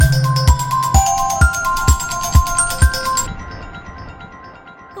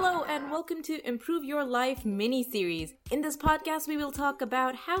welcome to Improve Your Life mini-series. In this podcast, we will talk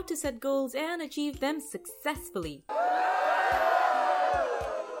about how to set goals and achieve them successfully.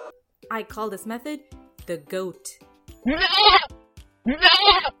 I call this method the GOAT.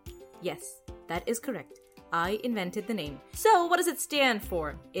 Yes, that is correct. I invented the name. So what does it stand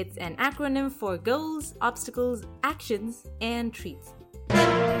for? It's an acronym for goals, obstacles, actions, and treats.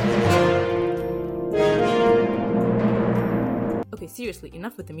 Okay, seriously,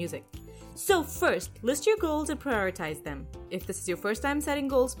 enough with the music. So first, list your goals and prioritize them. If this is your first time setting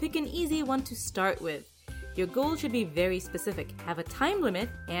goals, pick an easy one to start with. Your goal should be very specific, have a time limit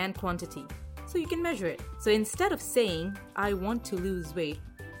and quantity, so you can measure it. So instead of saying, I want to lose weight,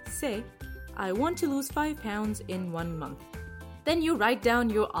 say, I want to lose 5 pounds in 1 month. Then you write down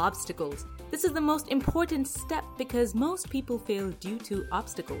your obstacles. This is the most important step because most people fail due to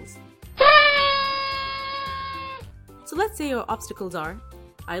obstacles. So let's say your obstacles are,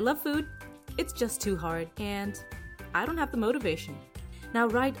 I love food, it's just too hard, and I don't have the motivation. Now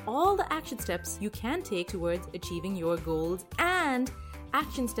write all the action steps you can take towards achieving your goals and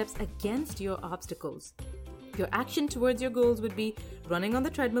action steps against your obstacles. Your action towards your goals would be running on the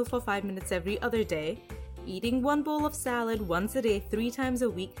treadmill for 5 minutes every other day, eating 1 bowl of salad once a day 3 times a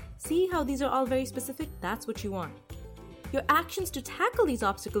week. See how these are all very specific? That's what you want. Your actions to tackle these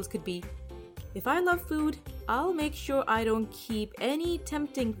obstacles could be, if I love food, I'll make sure I don't keep any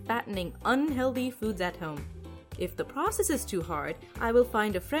tempting, fattening, unhealthy foods at home. If the process is too hard, I will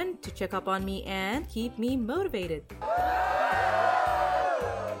find a friend to check up on me and keep me motivated.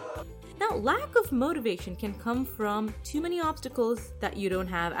 Now, lack of motivation can come from too many obstacles that you don't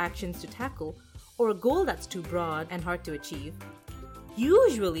have actions to tackle, or a goal that's too broad and hard to achieve.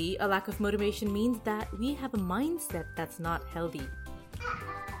 Usually, a lack of motivation means that we have a mindset that's not healthy.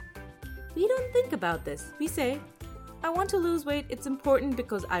 We don't think about this. We say, I want to lose weight, it's important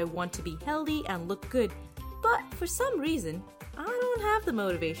because I want to be healthy and look good. But for some reason, I don't have the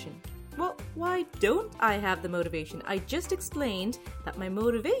motivation. Well, why don't I have the motivation? I just explained that my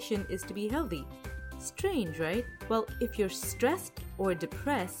motivation is to be healthy. Strange, right? Well, if you're stressed or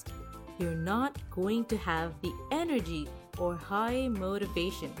depressed, you're not going to have the energy or high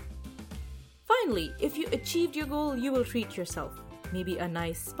motivation. Finally, if you achieved your goal, you will treat yourself. Maybe a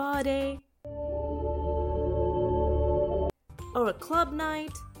nice spa day, or a club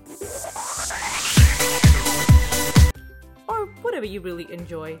night, or whatever you really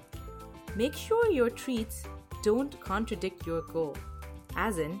enjoy. Make sure your treats don't contradict your goal.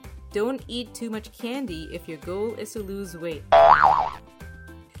 As in, don't eat too much candy if your goal is to lose weight.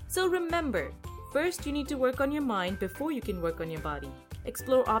 So remember, first you need to work on your mind before you can work on your body.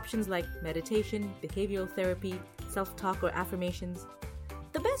 Explore options like meditation, behavioral therapy, self-talk or affirmations.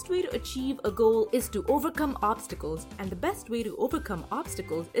 The best way to achieve a goal is to overcome obstacles, and the best way to overcome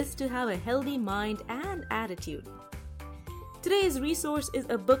obstacles is to have a healthy mind and attitude. Today's resource is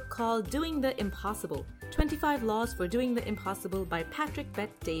a book called Doing the Impossible, 25 Laws for Doing the Impossible by Patrick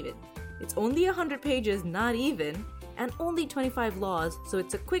Bet-David. It's only 100 pages, not even, and only 25 laws, so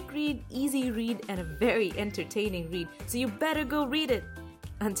it's a quick read, easy read, and a very entertaining read, so you better go read it.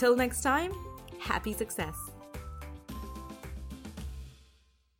 Until next time, happy success!